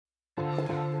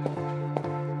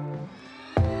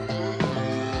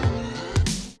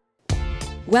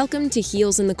Welcome to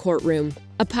Heels in the Courtroom,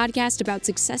 a podcast about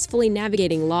successfully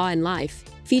navigating law and life,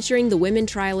 featuring the women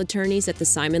trial attorneys at the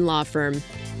Simon Law Firm.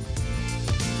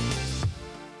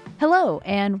 Hello,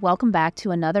 and welcome back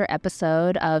to another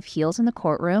episode of Heels in the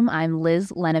Courtroom. I'm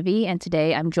Liz Lenevy, and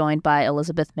today I'm joined by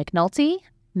Elizabeth McNulty,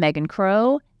 Megan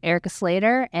Crow, Erica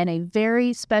Slater, and a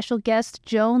very special guest,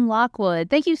 Joan Lockwood.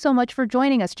 Thank you so much for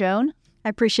joining us, Joan. I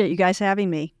appreciate you guys having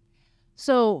me.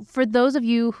 So for those of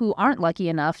you who aren't lucky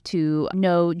enough to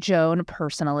know Joan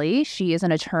personally, she is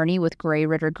an attorney with Gray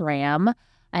Ritter Graham,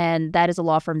 and that is a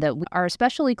law firm that we are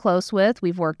especially close with.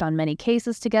 We've worked on many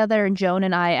cases together, and Joan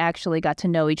and I actually got to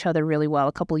know each other really well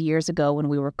a couple years ago when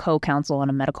we were co-counsel on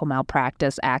a medical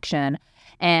malpractice action.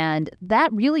 And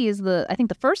that really is I think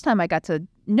the first time I got to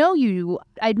know you.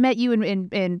 I'd met you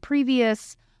in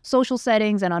previous social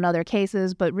settings and on other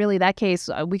cases, but really that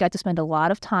case, we got to spend a lot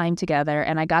of time together,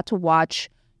 and I got to watch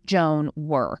Joan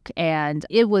work. And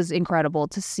it was incredible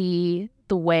to see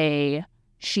the way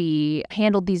she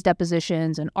handled these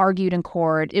depositions and argued in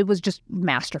court. It was just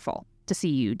masterful to see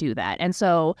you do that. And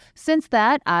so since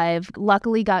that, I've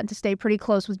luckily gotten to stay pretty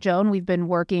close with Joan. We've been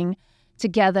working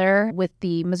together with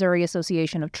the Missouri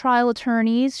Association of Trial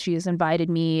Attorneys. She has invited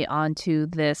me onto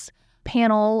this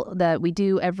panel that we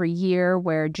do every year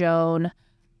where Joan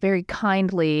very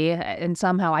kindly, and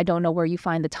somehow I don't know where you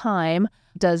find the time,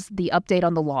 does the update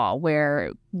on the law,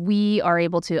 where we are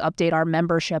able to update our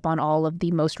membership on all of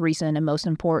the most recent and most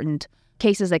important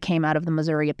cases that came out of the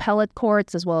Missouri appellate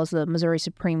courts as well as the Missouri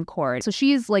Supreme Court. So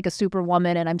she's like a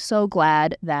superwoman, and I'm so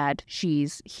glad that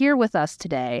she's here with us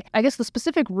today. I guess the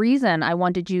specific reason I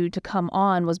wanted you to come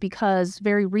on was because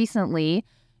very recently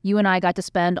you and I got to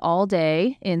spend all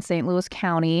day in St. Louis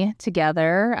County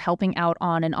together, helping out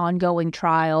on an ongoing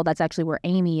trial. That's actually where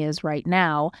Amy is right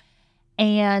now.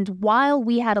 And while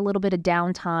we had a little bit of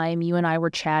downtime, you and I were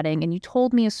chatting, and you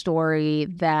told me a story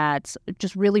that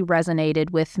just really resonated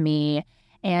with me.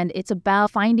 And it's about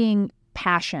finding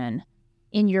passion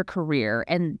in your career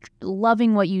and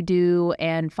loving what you do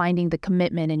and finding the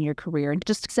commitment in your career. And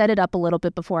just to set it up a little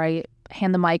bit before I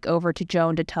hand the mic over to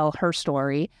Joan to tell her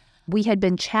story, we had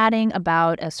been chatting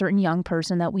about a certain young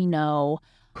person that we know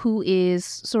who is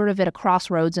sort of at a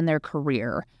crossroads in their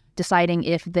career, deciding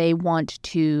if they want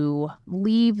to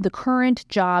leave the current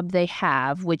job they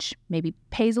have, which maybe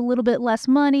pays a little bit less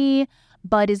money,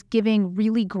 but is giving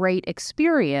really great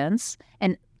experience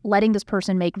and letting this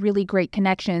person make really great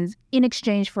connections in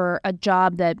exchange for a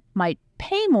job that might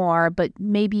pay more, but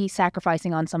maybe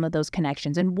sacrificing on some of those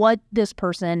connections, and what this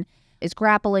person is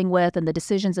grappling with and the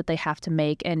decisions that they have to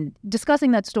make. And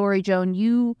discussing that story, Joan,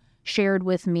 you shared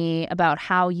with me about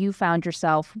how you found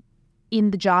yourself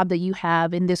in the job that you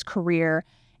have in this career.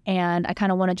 And I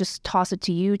kind of want to just toss it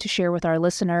to you to share with our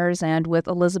listeners and with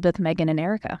Elizabeth, Megan, and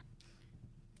Erica.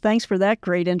 Thanks for that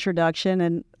great introduction.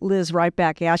 And Liz, right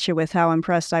back at you with how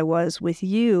impressed I was with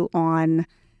you on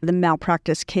the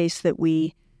malpractice case that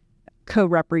we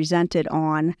co-represented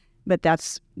on. But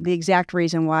that's the exact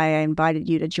reason why I invited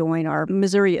you to join our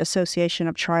Missouri Association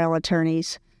of Trial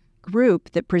Attorneys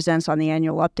group that presents on the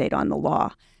annual update on the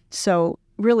law. So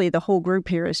really, the whole group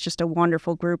here is just a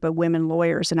wonderful group of women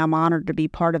lawyers, and I'm honored to be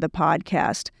part of the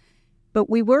podcast.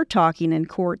 But we were talking in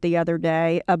court the other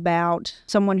day about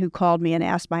someone who called me and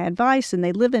asked my advice, and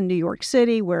they live in New York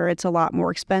City, where it's a lot more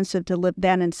expensive to live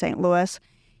than in St. Louis.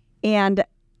 And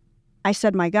I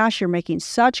said, my gosh, you're making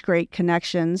such great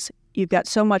connections. You've got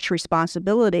so much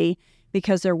responsibility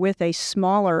because they're with a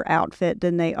smaller outfit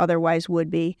than they otherwise would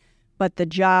be. But the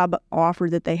job offer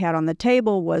that they had on the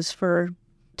table was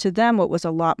to them, it was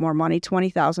a lot more money,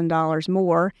 $20,000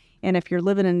 more. And if you're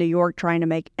living in New York trying to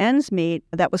make ends meet,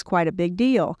 that was quite a big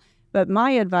deal. But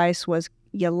my advice was,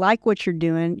 you like what you're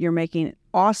doing, you're making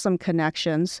awesome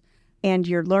connections, and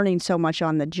you're learning so much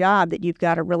on the job that you've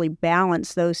got to really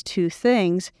balance those two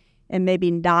things and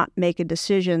maybe not make a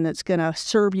decision that's going to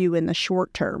serve you in the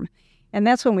short term. And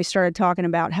that's when we started talking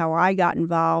about how I got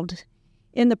involved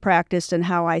in the practice and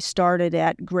how I started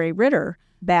at Gray Ritter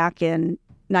back in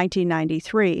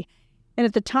 1993. And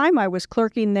at the time I was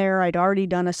clerking there, I'd already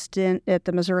done a stint at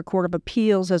the Missouri Court of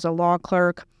Appeals as a law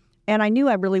clerk. And I knew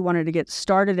I really wanted to get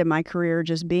started in my career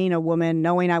just being a woman,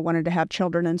 knowing I wanted to have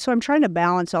children. And so I'm trying to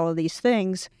balance all of these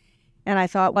things. And I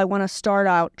thought, well, I want to start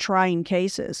out trying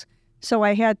cases. So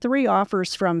I had 3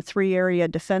 offers from 3 area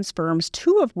defense firms,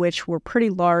 2 of which were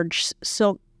pretty large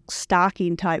silk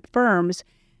stocking type firms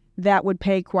that would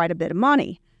pay quite a bit of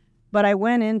money. But I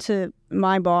went into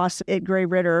my boss at Gray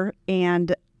Ritter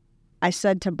and I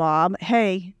said to Bob,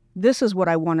 hey, this is what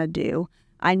I want to do.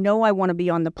 I know I want to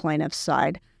be on the plaintiff's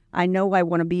side. I know I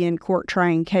want to be in court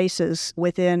trying cases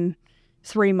within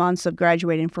 3 months of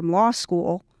graduating from law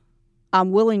school,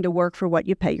 I'm willing to work for what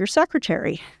you pay your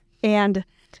secretary. And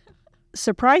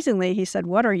surprisingly, he said,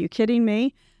 what, are you kidding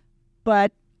me?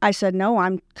 But I said, no,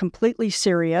 I'm completely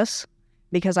serious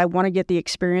because I want to get the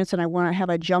experience and I want to have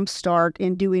a jump start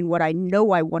in doing what I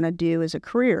know I want to do as a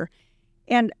career.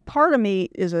 And part of me,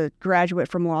 as a graduate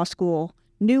from law school,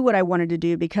 knew what I wanted to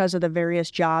do because of the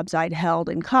various jobs I'd held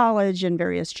in college and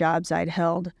various jobs I'd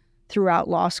held throughout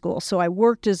law school. So I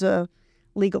worked as a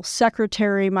legal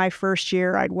secretary my first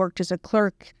year. I'd worked as a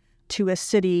clerk to a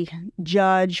city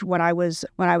judge when I was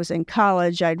in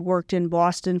college. I'd worked in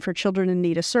Boston for children in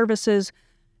need of services.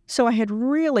 So I had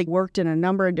really worked in a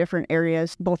number of different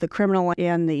areas, both the criminal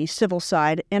and the civil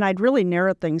side. And I'd really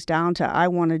narrowed things down to I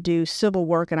want to do civil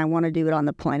work and I want to do it on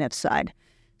the plaintiff side.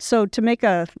 So to make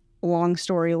a long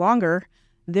story longer,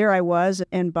 there I was,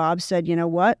 and Bob said, you know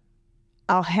what?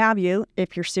 I'll have you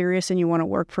if you're serious and you want to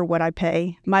work for what I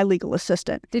pay my legal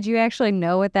assistant. Did you actually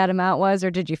know what that amount was,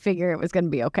 or did you figure it was going to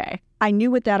be okay? I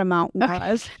knew what that amount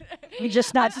was. I'm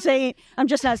just not saying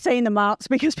the amounts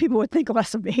because people would think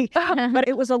less of me. But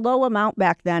it was a low amount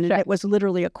back then, and It was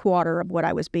literally a quarter of what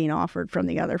I was being offered from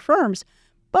the other firms.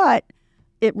 But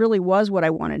it really was what I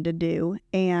wanted to do.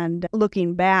 And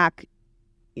looking back,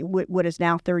 what is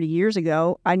now 30 years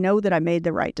ago, I know that I made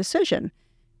the right decision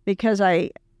because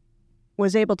I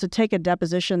was able to take a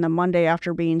deposition the Monday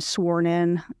after being sworn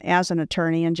in as an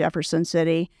attorney in Jefferson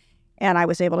City, and I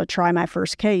was able to try my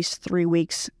first case 3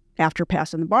 weeks after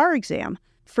passing the bar exam.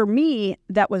 For me,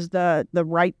 that was the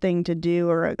right thing to do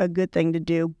or a good thing to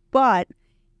do. But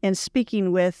in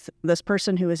speaking with this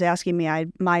person who was asking me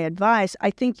my advice,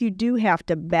 I think you do have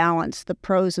to balance the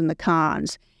pros and the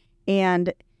cons.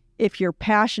 And if you're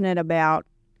passionate about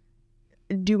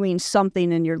doing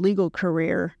something in your legal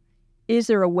career, is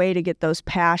there a way to get those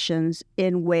passions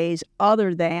in ways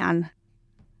other than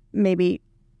maybe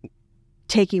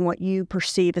taking what you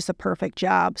perceive as a perfect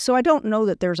job? So I don't know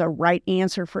that there's a right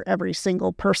answer for every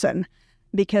single person,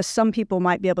 because some people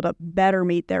might be able to better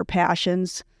meet their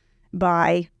passions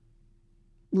by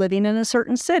living in a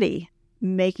certain city,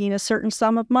 making a certain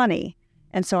sum of money.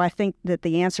 And so I think that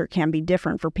the answer can be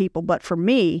different for people. But for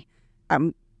me,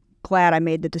 I'm glad I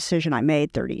made the decision I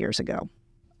made 30 years ago.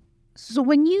 So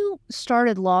when you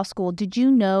started law school, did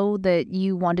you know that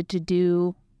you wanted to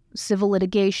do civil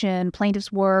litigation,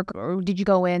 plaintiff's work, or did you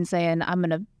go in saying, I'm going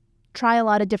to try a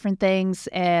lot of different things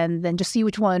and then just see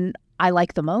which one I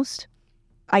like the most?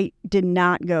 I did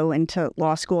not go into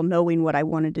law school knowing what I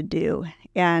wanted to do.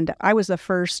 And I was the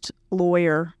first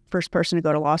person to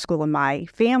go to law school in my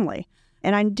family.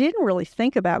 And I didn't really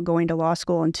think about going to law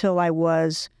school until I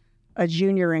was a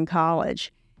junior in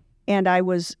college. And I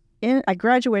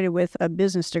graduated with a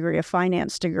business degree, a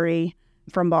finance degree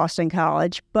from Boston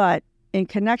College. But in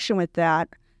connection with that,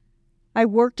 I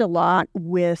worked a lot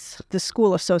with the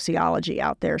School of Sociology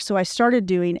out there. So I started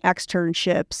doing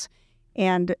externships,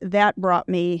 and that brought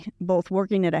me both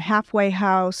working at a halfway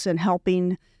house and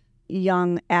helping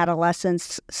young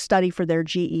adolescents study for their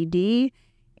GED.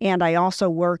 And I also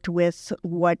worked with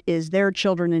what is their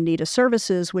Children in Need of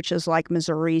Services, which is like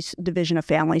Missouri's Division of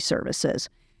Family Services.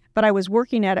 But I was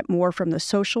working at it more from the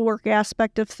social work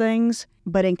aspect of things.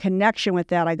 But in connection with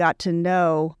that, I got to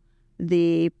know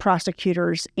the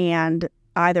prosecutors and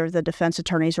either the defense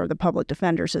attorneys or the public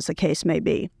defenders, as the case may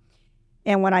be.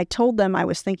 And when I told them I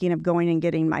was thinking of going and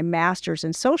getting my master's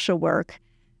in social work,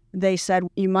 they said,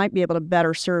 you might be able to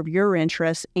better serve your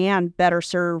interests and better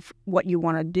serve what you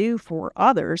want to do for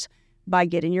others by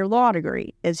getting your law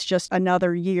degree. It's just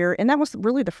another year. And that was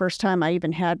really the first time I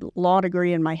even had law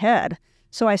degree in my head.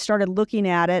 So I started looking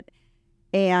at it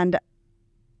and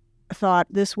thought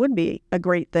this would be a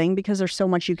great thing because there's so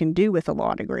much you can do with a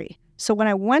law degree. So when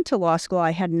I went to law school,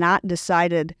 I had not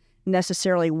decided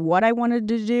necessarily what I wanted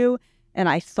to do. And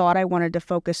I thought I wanted to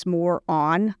focus more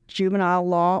on juvenile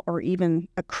law or even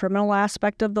a criminal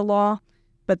aspect of the law.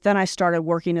 But then I started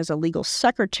working as a legal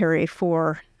secretary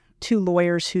for 2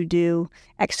 lawyers who do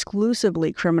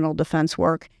exclusively criminal defense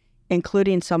work,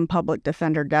 including some public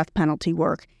defender death penalty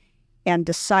work, and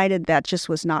decided that just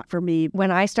was not for me.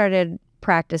 When I started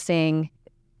practicing,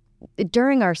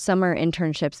 during our summer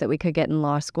internships that we could get in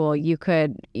law school,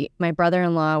 my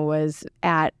brother-in-law was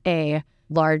at a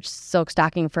large silk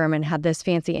stocking firm and had this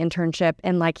fancy internship,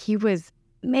 and he was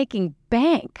making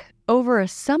bank over a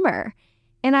summer.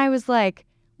 And I was like,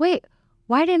 wait,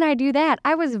 why didn't I do that?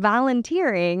 I was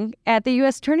volunteering at the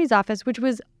U.S. Attorney's Office, which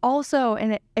was also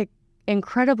an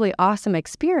incredibly awesome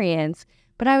experience.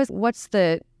 But what's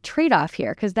the trade-off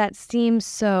here? Because that seems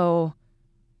so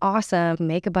awesome.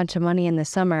 Make a bunch of money in the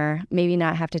summer, maybe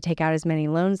not have to take out as many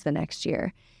loans the next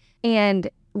year. And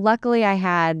luckily I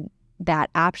had that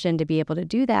option to be able to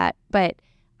do that. But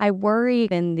I worry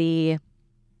in the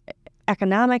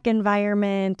economic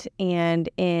environment and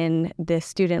in the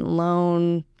student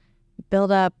loan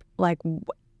buildup, like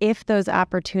if those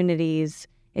opportunities,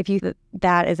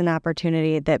 that is an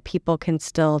opportunity that people can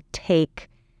still take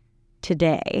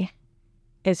today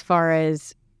as far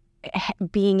as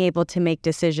being able to make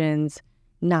decisions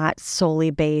not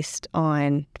solely based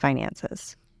on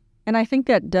finances. And I think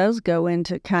that does go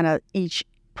into kind of each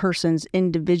person's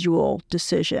individual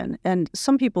decision. And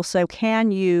some people say,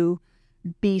 can you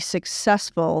be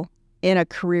successful in a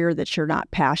career that you're not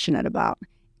passionate about?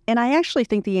 And I actually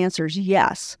think the answer is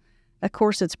yes. Of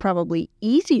course, it's probably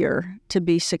easier to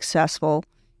be successful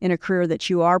in a career that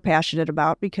you are passionate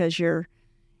about because you're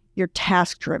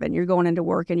task-driven. You're going into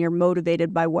work and you're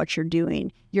motivated by what you're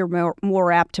doing. You're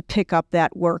more apt to pick up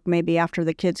that work maybe after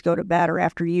the kids go to bed or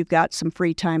after you've got some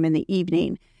free time in the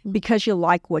evening because you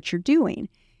like what you're doing.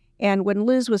 And when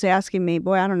Liz was asking me,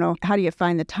 boy, I don't know, how do you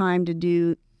find the time to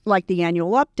do like the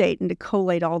annual update and to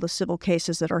collate all the civil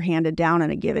cases that are handed down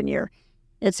in a given year?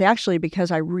 It's actually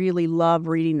because I really love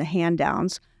reading the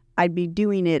hand-downs. I'd be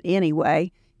doing it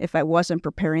anyway if I wasn't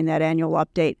preparing that annual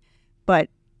update. But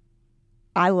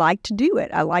I like to do it.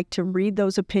 I like to read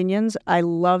those opinions. I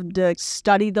love to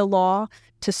study the law,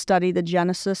 to study the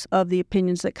genesis of the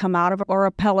opinions that come out of our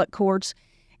appellate courts.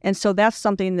 And so that's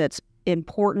something that's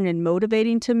important and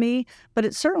motivating to me, but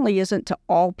it certainly isn't to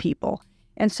all people.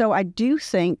 And so I do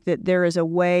think that there is a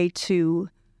way to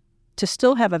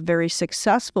still have a very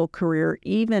successful career,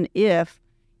 even if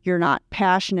you're not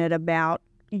passionate about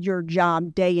your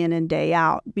job day in and day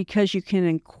out, because you can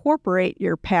incorporate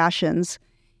your passions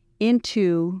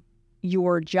into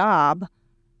your job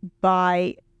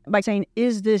by saying,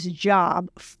 is this job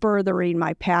furthering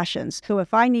my passions? So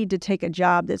if I need to take a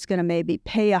job that's going to maybe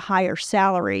pay a higher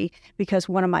salary because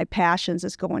one of my passions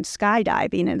is going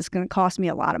skydiving and it's going to cost me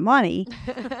a lot of money,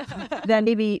 then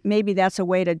maybe that's a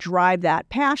way to drive that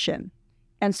passion.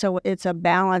 And so it's a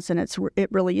balance, and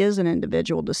it really is an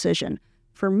individual decision.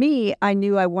 For me, I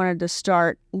knew I wanted to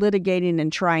start litigating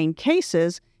and trying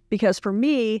cases because for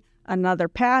me, another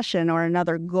passion or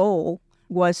another goal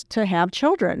was to have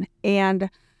children. And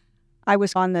I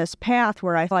was on this path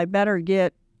where I thought I better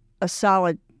get a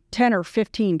solid 10 or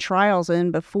 15 trials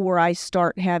in before I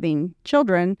start having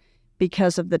children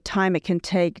because of the time it can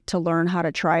take to learn how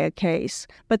to try a case.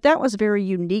 But that was very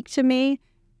unique to me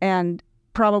and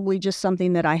probably just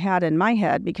something that I had in my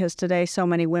head because today so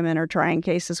many women are trying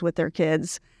cases with their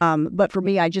kids. But for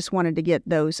me, I just wanted to get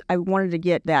I wanted to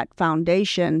get that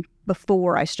foundation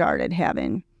before I started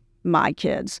having my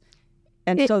kids.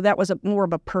 And so that was more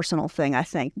of a personal thing, I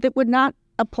think, that would not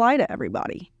apply to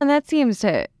everybody. And that seems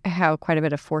to have quite a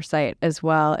bit of foresight as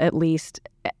well, at least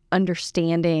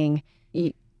understanding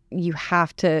you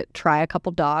have to try a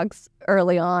couple dogs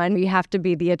early on. You have to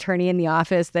be the attorney in the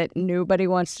office that nobody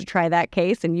wants to try that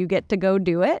case and you get to go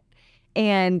do it.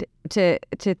 And to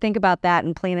think about that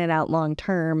and plan it out long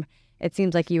term, it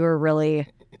seems like you were really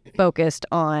focused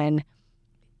on,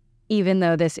 even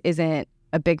though this isn't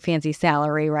a big fancy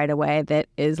salary right away that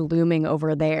is looming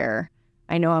over there,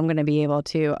 I know I'm going to be able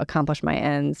to accomplish my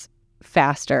ends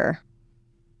faster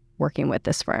working with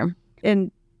this firm.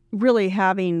 And really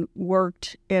having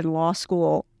worked in law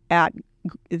school at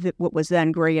what was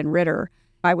then Gray and Ritter,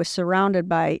 I was surrounded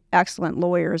by excellent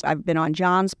lawyers. I've been on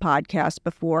John's podcast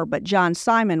before, but John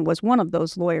Simon was one of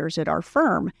those lawyers at our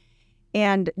firm.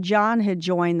 And John had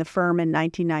joined the firm in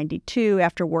 1992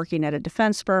 after working at a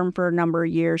defense firm for a number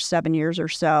of years, 7 years or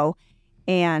so.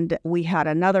 And we had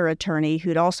another attorney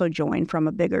who'd also joined from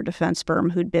a bigger defense firm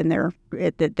who'd been there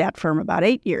at that firm about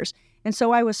 8 years. And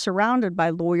so I was surrounded by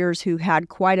lawyers who had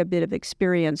quite a bit of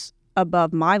experience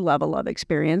above my level of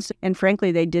experience. And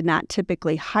frankly, they did not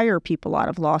typically hire people out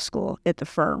of law school at the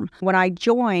firm. When I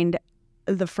joined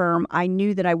the firm, I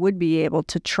knew that I would be able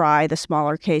to try the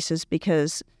smaller cases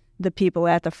because the people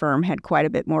at the firm had quite a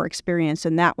bit more experience,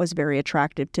 and that was very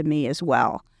attractive to me as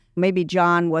well. Maybe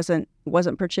John wasn't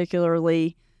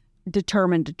particularly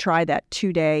determined to try that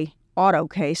 2-day auto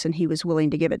case, and he was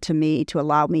willing to give it to me to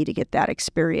allow me to get that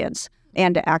experience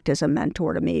and to act as a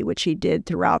mentor to me, which he did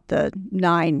throughout the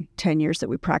 9-10 years that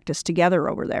we practiced together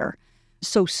over there.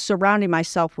 So surrounding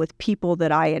myself with people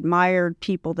that I admired,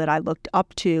 people that I looked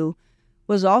up to,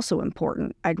 was also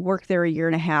important. I'd worked there 1.5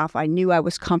 years. I knew I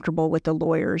was comfortable with the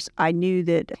lawyers. I knew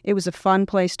that it was a fun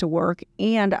place to work,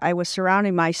 and I was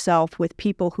surrounding myself with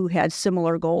people who had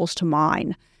similar goals to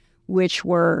mine, which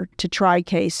were to try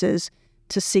cases,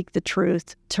 to seek the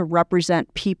truth, to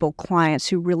represent people, clients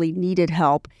who really needed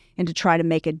help, and to try to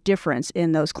make a difference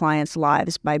in those clients'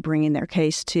 lives by bringing their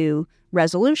case to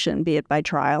resolution, be it by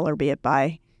trial or be it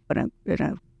by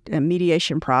a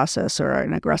mediation process or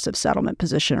an aggressive settlement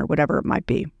position or whatever it might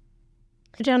be.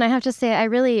 Joan, I have to say I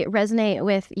really resonate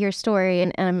with your story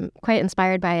and I'm quite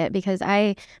inspired by it because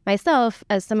I myself,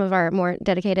 as some of our more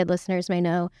dedicated listeners may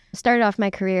know, started off my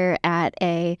career at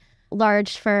a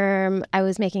large firm. I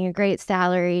was making a great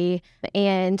salary,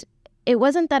 and it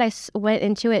wasn't that I went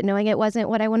into it knowing it wasn't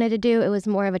what I wanted to do. It was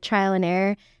more of a trial and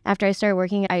error. After I started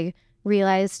working, I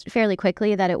realized fairly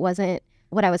quickly that it wasn't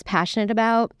what I was passionate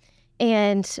about.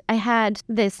 And I had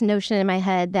this notion in my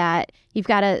head that you've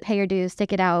got to pay your dues,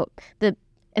 stick it out. The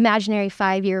imaginary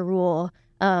 5-year rule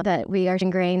that we are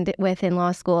ingrained with in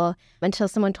law school, until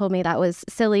someone told me that was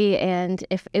silly. And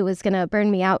if it was going to burn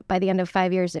me out by the end of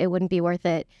 5 years, it wouldn't be worth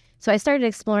it. So I started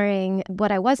exploring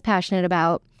what I was passionate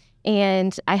about.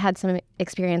 And I had some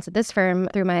experience at this firm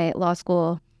through my law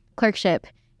school clerkship.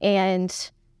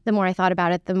 And the more I thought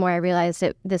about it, the more I realized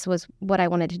this was what I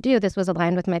wanted to do. This was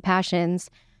aligned with my passions.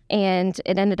 And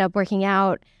it ended up working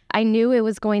out. I knew it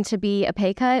was going to be a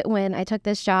pay cut when I took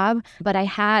this job, but I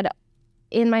had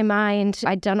in my mind,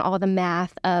 I'd done all the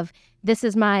math of this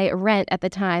is my rent at the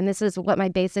time. This is what my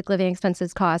basic living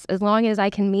expenses cost. As long as I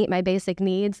can meet my basic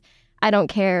needs, I don't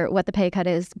care what the pay cut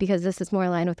is because this is more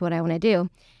aligned with what I want to do.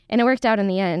 And it worked out in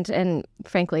the end. And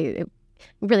frankly, it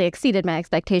really exceeded my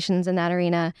expectations in that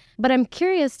arena. But I'm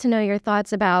curious to know your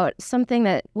thoughts about something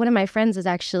that one of my friends is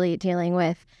actually dealing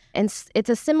with. And it's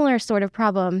a similar sort of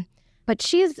problem, but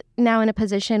she's now in a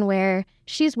position where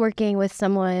she's working with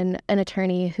someone, an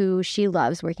attorney who she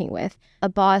loves working with, a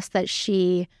boss that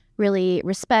she really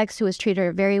respects, who has treated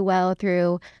her very well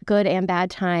through good and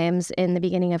bad times in the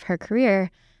beginning of her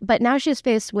career. But now she's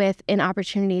faced with an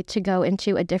opportunity to go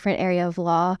into a different area of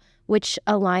law, which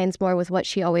aligns more with what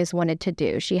she always wanted to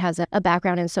do. She has a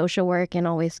background in social work and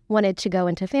always wanted to go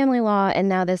into family law, and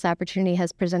now this opportunity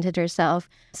has presented herself.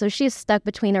 So she's stuck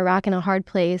between a rock and a hard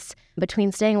place,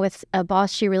 between staying with a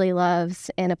boss she really loves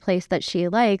and a place that she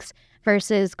likes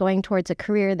versus going towards a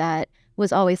career that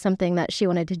was always something that she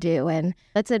wanted to do. And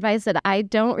that's advice that I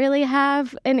don't really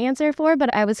have an answer for,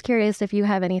 but I was curious if you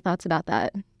have any thoughts about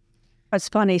that. It's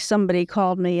funny, somebody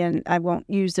called me, and I won't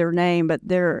use their name, but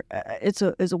it's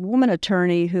a woman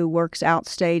attorney who works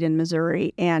outstate in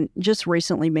Missouri and just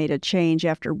recently made a change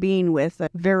after being with a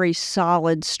very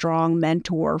solid, strong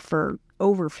mentor for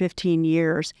over 15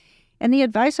 years. And the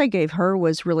advice I gave her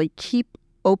was really keep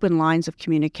open lines of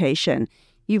communication.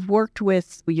 You've worked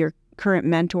with your current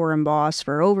mentor and boss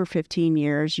for over 15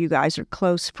 years. You guys are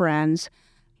close friends.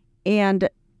 And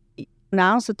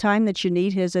now's the time that you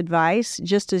need his advice,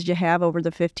 just as you have over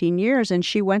the 15 years. And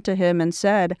she went to him and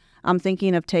said, I'm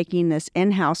thinking of taking this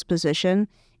in-house position.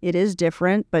 It is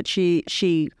different, but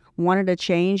she wanted a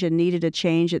change and needed a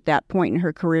change at that point in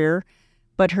her career.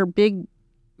 But her big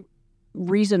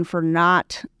reason for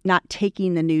not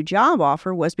taking the new job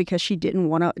offer was because she didn't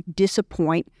want to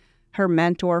disappoint her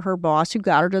mentor, her boss, who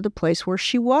got her to the place where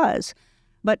she was.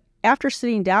 But after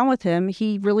sitting down with him,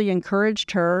 he really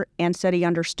encouraged her and said he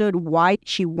understood why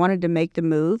she wanted to make the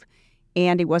move,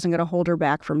 and he wasn't going to hold her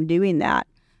back from doing that.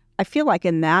 I feel like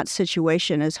in that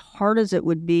situation, as hard as it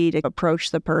would be to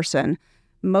approach the person,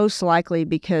 most likely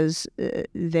because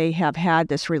they have had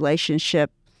this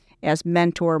relationship as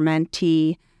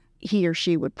mentor-mentee, he or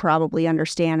she would probably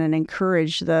understand and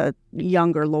encourage the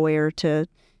younger lawyer to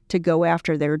go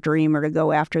after their dream or to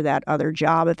go after that other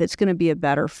job if it's going to be a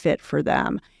better fit for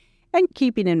them. And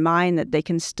keeping in mind that they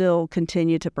can still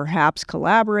continue to perhaps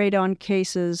collaborate on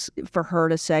cases, for her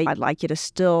to say, I'd like you to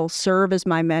still serve as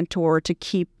my mentor, to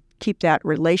keep that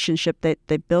relationship that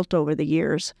they built over the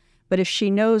years. But if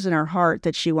she knows in her heart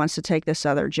that she wants to take this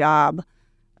other job,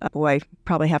 boy,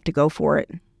 probably have to go for it.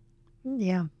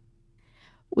 Yeah.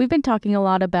 We've been talking a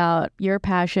lot about your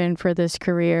passion for this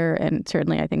career, and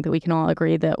certainly I think that we can all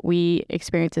agree that we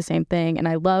experience the same thing. And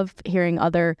I love hearing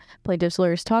other plaintiffs'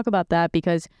 lawyers talk about that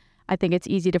because I think it's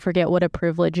easy to forget what a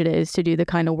privilege it is to do the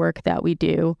kind of work that we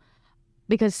do,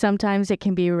 because sometimes it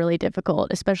can be really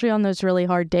difficult, especially on those really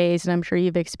hard days. And I'm sure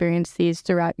you've experienced these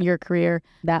throughout your career,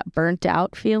 that burnt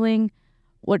out feeling.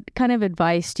 What kind of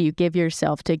advice do you give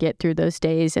yourself to get through those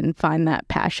days and find that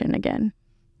passion again?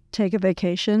 Take a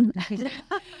vacation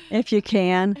if you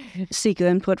can. Seek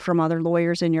input from other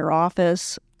lawyers in your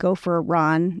office. Go for a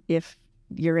run if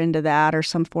you're into that, or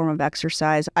some form of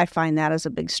exercise. I find that as a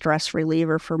big stress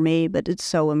reliever for me, but it's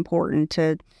so important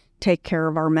to take care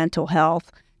of our mental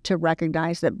health, to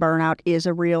recognize that burnout is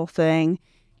a real thing,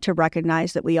 to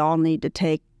recognize that we all need to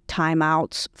take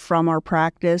timeouts from our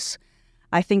practice.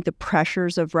 I think the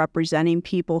pressures of representing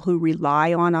people who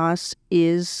rely on us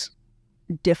is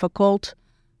difficult.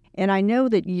 And I know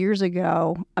that years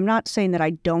ago, I'm not saying that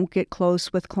I don't get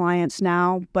close with clients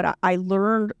now, but I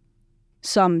learned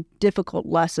some difficult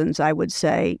lessons, I would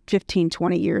say, 15,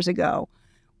 20 years ago,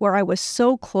 where I was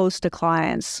so close to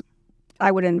clients,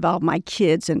 I would involve my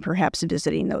kids in perhaps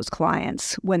visiting those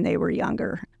clients when they were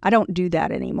younger. I don't do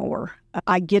that anymore.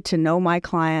 I get to know my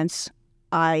clients.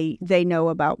 They know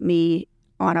about me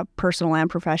on a personal and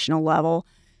professional level,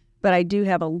 but I do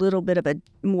have a little bit of a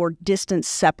more distant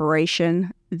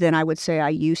separation than I would say I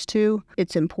used to.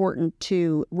 It's important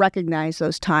to recognize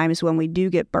those times when we do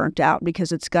get burnt out,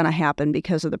 because it's going to happen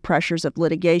because of the pressures of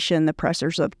litigation, the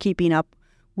pressures of keeping up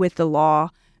with the law,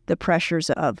 the pressures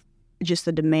of just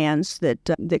the demands that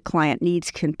the client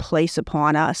needs can place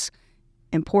upon us.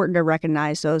 Important to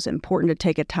recognize those, important to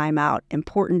take a time out,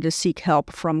 important to seek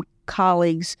help from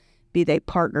colleagues, be they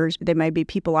partners, they may be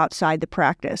people outside the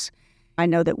practice. I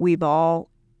know that we've all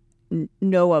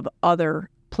know of other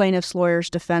plaintiffs' lawyers,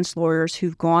 defense lawyers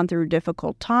who've gone through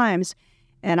difficult times.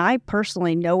 And I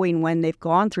personally, knowing when they've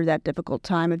gone through that difficult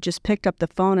time, have just picked up the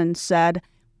phone and said,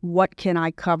 what can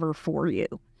I cover for you?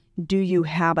 Do you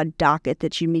have a docket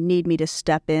that you need me to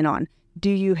step in on? Do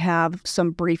you have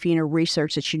some briefing or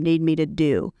research that you need me to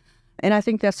do? And I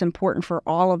think that's important for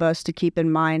all of us to keep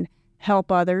in mind.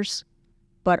 Help others,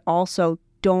 but also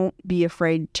don't be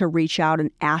afraid to reach out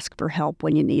and ask for help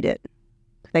when you need it.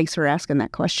 Thanks for asking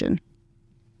that question.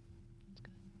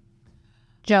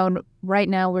 Joan, right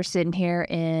now we're sitting here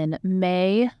in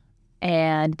May,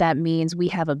 and that means we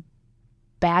have a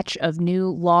batch of new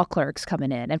law clerks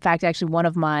coming in. In fact, actually, one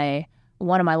of my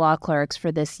law clerks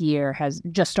for this year has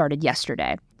just started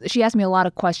yesterday. She asked me a lot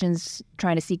of questions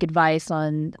trying to seek advice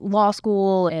on law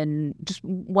school and just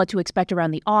what to expect around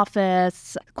the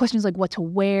office. Questions like what to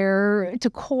wear to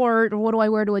court, or what do I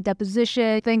wear to a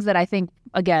deposition? Things that I think,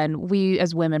 again, we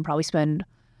as women probably spend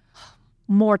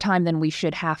more time than we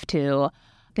should have to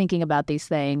thinking about these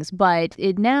things. But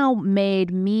it now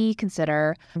made me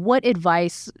consider, what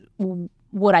advice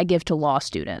would I give to law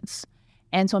students?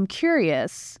 And so I'm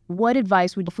curious, what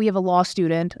advice if we have a law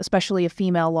student, especially a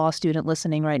female law student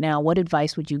listening right now, what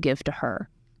advice would you give to her?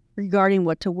 Regarding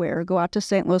what to wear, go out to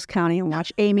St. Louis County and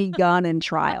watch Amy Gunn in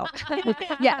trial.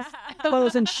 Yes,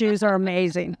 clothes and shoes are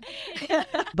amazing.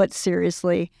 But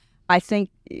seriously, I think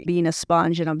being a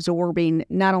sponge and absorbing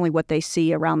not only what they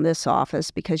see around this office,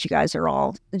 because you guys are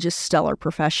all just stellar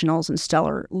professionals and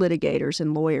stellar litigators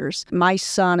and lawyers. My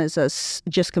son is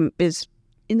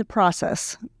in the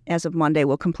process, as of Monday,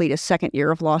 will complete a second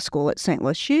year of law school at St.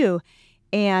 Louis U.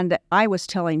 And I was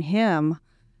telling him,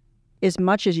 as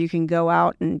much as you can go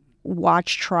out and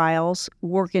watch trials,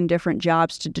 work in different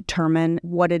jobs to determine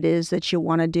what it is that you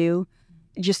want to do,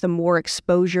 just the more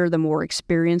exposure, the more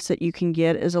experience that you can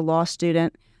get as a law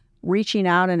student, reaching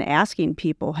out and asking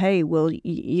people, hey, will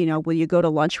you go to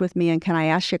lunch with me, and can I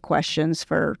ask you questions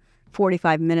for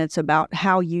 45 minutes about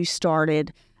how you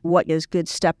started, what is good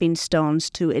stepping stones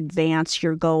to advance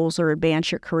your goals or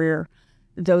advance your career.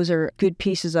 Those are good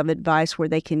pieces of advice where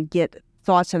they can get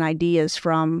thoughts and ideas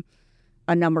from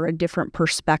a number of different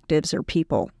perspectives or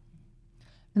people.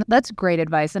 That's great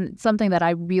advice, and it's something that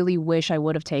I really wish I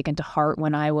would have taken to heart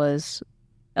when I was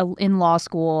in law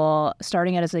school,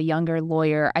 starting out as a younger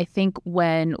lawyer. I think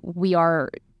when we are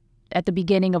at the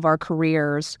beginning of our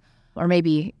careers, or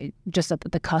maybe just at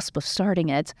the cusp of starting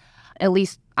it, at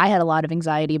least I had a lot of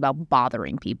anxiety about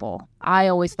bothering people. I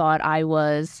always thought I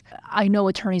know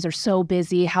attorneys are so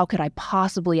busy. How could I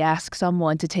possibly ask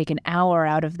someone to take an hour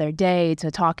out of their day to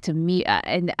talk to me?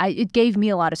 It gave me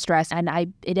a lot of stress, and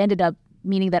it ended up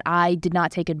meaning that I did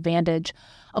not take advantage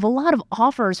of a lot of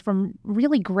offers from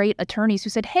really great attorneys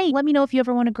who said, hey, let me know if you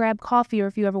ever want to grab coffee or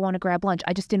if you ever want to grab lunch.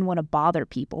 I just didn't want to bother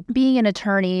people. Being an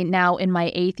attorney now in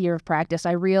my 8th year of practice,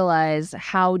 I realize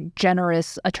how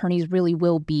generous attorneys really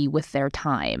will be with their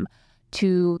time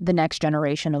to the next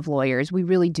generation of lawyers. We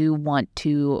really do want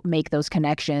to make those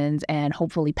connections and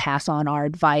hopefully pass on our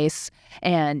advice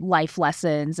and life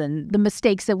lessons and the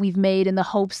mistakes that we've made in the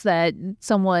hopes that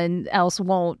someone else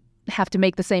won't have to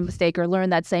make the same mistake or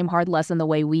learn that same hard lesson the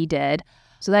way we did.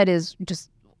 So that is just,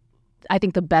 I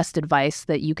think the best advice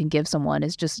that you can give someone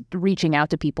is just reaching out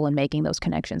to people and making those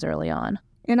connections early on.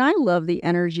 And I love the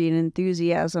energy and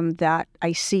enthusiasm that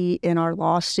I see in our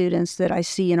law students, that I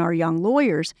see in our young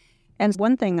lawyers. And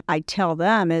one thing I tell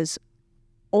them is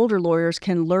older lawyers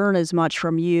can learn as much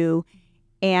from you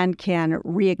and can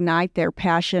reignite their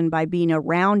passion by being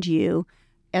around you.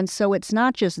 And so it's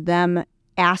not just them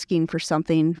asking for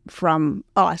something from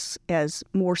us as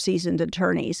more seasoned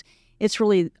attorneys. It's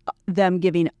really them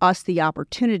giving us the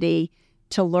opportunity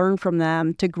to learn from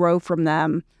them, to grow from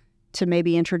them, to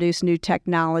maybe introduce new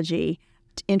technology,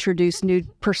 to introduce new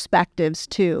perspectives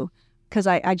too. Because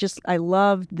I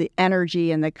love the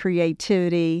energy and the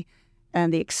creativity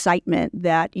and the excitement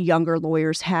that younger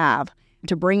lawyers have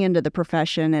to bring into the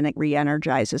profession, and it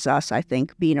re-energizes us, I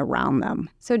think, being around them.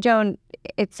 So, Joan,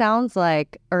 it sounds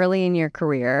like early in your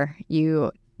career,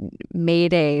 you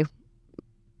made a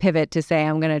pivot to say,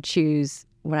 I'm going to choose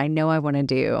what I know I want to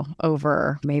do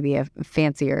over maybe a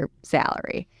fancier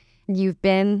salary. You've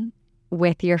been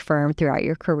with your firm throughout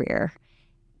your career.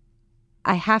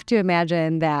 I have to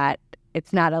imagine that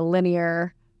it's not a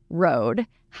linear road.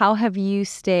 How have you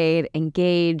stayed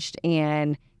engaged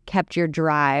and kept your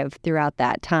drive throughout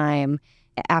that time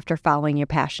after following your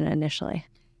passion initially?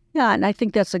 Yeah, and I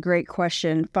think that's a great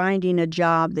question. Finding a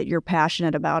job that you're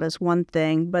passionate about is one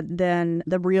thing, but then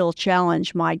the real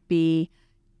challenge might be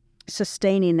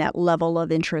sustaining that level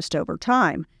of interest over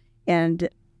time. And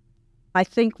I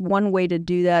think one way to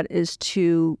do that is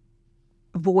to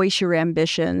voice your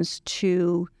ambitions,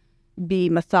 to be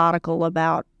methodical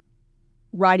about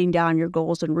writing down your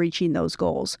goals and reaching those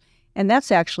goals. And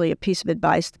that's actually a piece of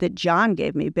advice that John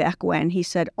gave me back when. He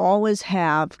said, always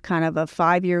have kind of a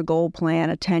 5-year goal plan,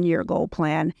 a 10-year goal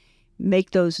plan,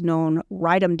 make those known,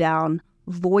 write them down,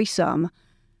 voice them.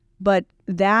 But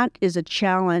that is a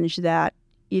challenge that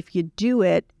if you do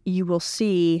it, you will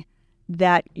see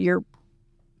that your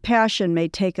passion may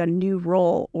take a new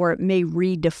role or it may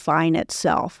redefine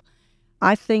itself.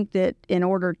 I think that in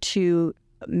order to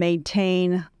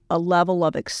maintain a level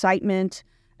of excitement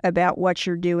about what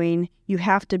you're doing, you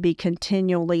have to be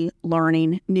continually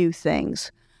learning new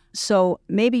things. So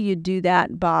maybe you do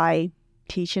that by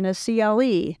teaching a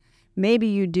CLE. Maybe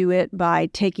you do it by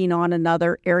taking on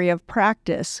another area of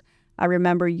practice. I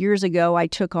remember years ago, I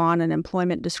took on an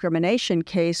employment discrimination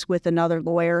case with another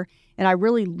lawyer, and I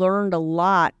really learned a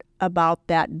lot about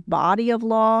that body of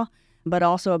law, but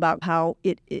also about how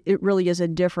it really is a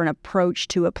different approach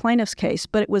to a plaintiff's case.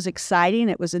 But it was exciting.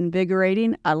 It was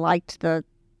invigorating. I liked the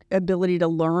ability to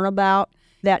learn about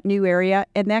that new area,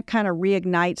 and that kind of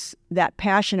reignites that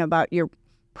passion about your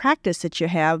practice that you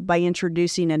have by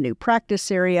introducing a new practice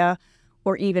area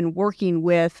or even working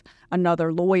with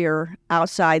another lawyer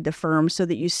outside the firm so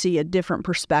that you see a different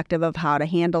perspective of how to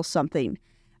handle something.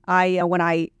 When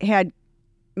I had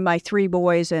my 3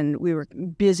 boys and we were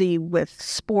busy with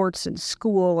sports and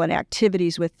school and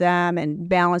activities with them and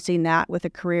balancing that with a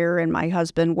career, and my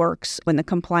husband works in the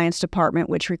compliance department,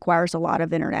 which requires a lot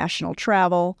of international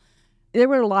travel. There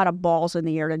were a lot of balls in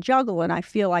the air to juggle, and I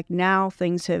feel like now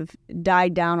things have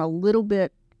died down a little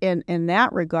bit in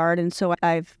that regard. And so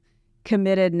I've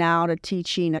committed now to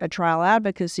teaching a trial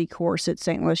advocacy course at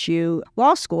St. Louis U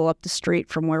Law School up the street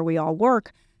from where we all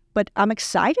work. But I'm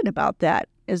excited about that.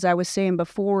 As I was saying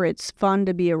before, it's fun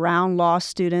to be around law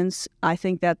students. I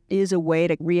think that is a way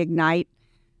to reignite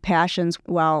passions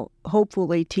while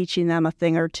hopefully teaching them a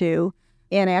thing or two.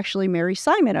 And actually, Mary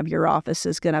Simon of your office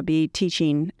is going to be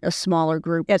teaching a smaller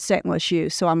group at St. Louis U.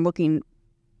 So I'm looking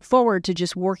forward to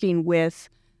just working with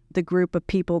the group of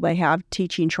people they have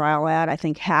teaching trial ad. I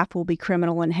think half will be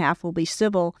criminal and half will be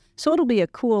civil. So it'll be a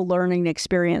cool learning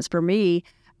experience for me.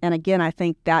 And again, I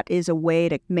think that is a way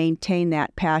to maintain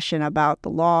that passion about the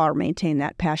law or maintain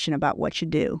that passion about what you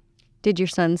do. Did your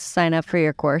sons sign up for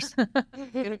your course?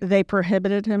 They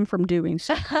prohibited him from doing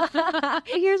so.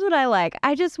 Here's what I like.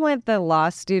 I just want the law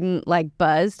student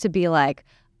buzz to be like,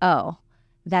 oh,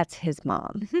 that's his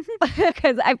mom.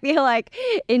 Because I feel like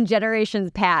in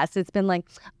generations past, it's been like,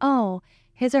 oh,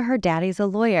 his or her daddy's a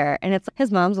lawyer. And it's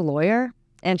his mom's a lawyer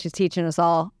and she's teaching us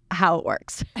all how it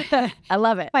works. I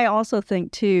love it. I also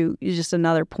think, too, just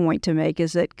another point to make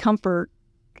is that comfort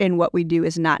in what we do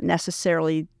is not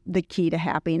necessarily the key to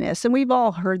happiness. And we've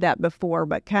all heard that before,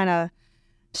 but kind of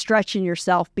stretching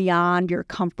yourself beyond your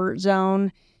comfort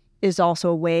zone is also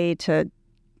a way to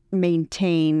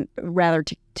maintain, rather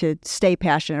to stay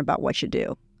passionate about what you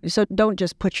do. So don't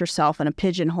just put yourself in a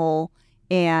pigeonhole,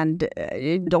 and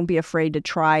don't be afraid to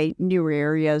try new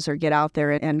areas or get out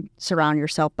there and surround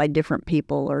yourself by different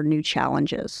people or new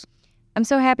challenges. I'm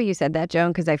so happy you said that,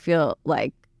 Joan, because I feel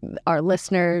like our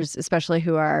listeners, especially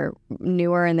who are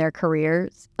newer in their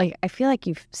careers, I feel like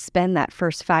you've spent that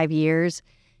first 5 years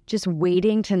just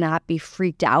waiting to not be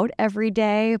freaked out every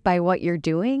day by what you're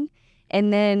doing.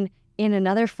 And then in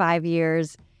another 5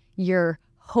 years, you're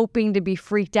hoping to be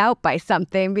freaked out by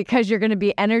something because you're going to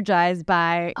be energized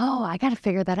by, oh, I got to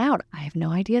figure that out. I have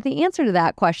no idea the answer to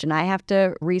that question. I have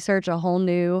to research a whole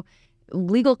new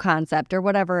legal concept or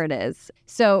whatever it is.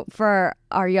 So for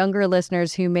our younger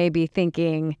listeners who may be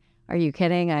thinking, are you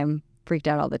kidding? I'm freaked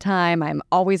out all the time. I'm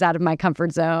always out of my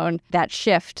comfort zone. That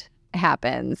shift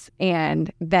happens,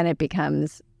 and then it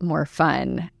becomes more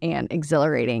fun and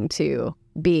exhilarating to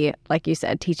be, like you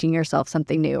said, teaching yourself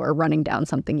something new or running down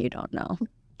something you don't know.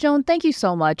 Joan, thank you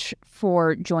so much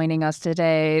for joining us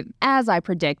today. As I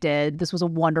predicted, this was a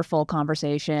wonderful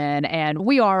conversation, and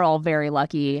we are all very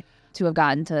lucky to have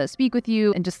gotten to speak with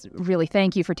you, and just really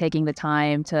thank you for taking the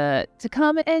time to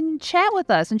come and chat with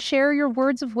us and share your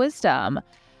words of wisdom.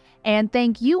 And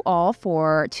thank you all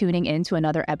for tuning in to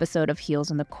another episode of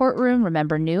Heels in the Courtroom.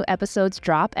 Remember, new episodes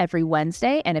drop every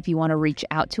Wednesday. And if you want to reach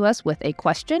out to us with a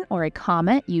question or a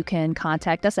comment, you can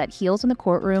contact us at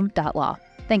heelsinthecourtroom.law.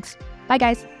 Thanks. Bye,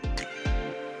 guys.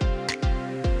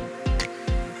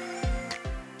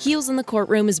 Heels in the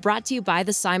Courtroom is brought to you by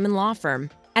the Simon Law Firm.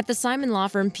 At the Simon Law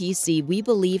Firm PC, we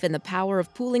believe in the power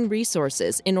of pooling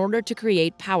resources in order to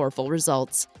create powerful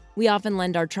results. We often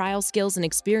lend our trial skills and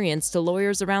experience to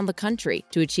lawyers around the country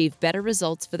to achieve better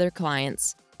results for their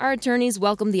clients. Our attorneys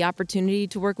welcome the opportunity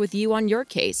to work with you on your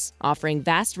case, offering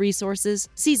vast resources,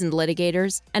 seasoned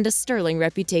litigators, and a sterling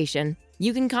reputation.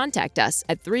 You can contact us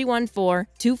at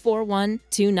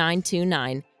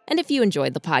 314-241-2929. And if you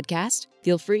enjoyed the podcast,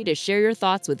 feel free to share your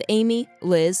thoughts with Amy,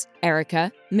 Liz,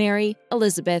 Erica, Mary,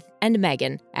 Elizabeth, and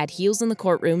Megan at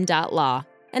heelsinthecourtroom.law.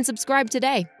 And subscribe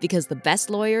today, because the best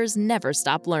lawyers never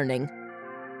stop learning.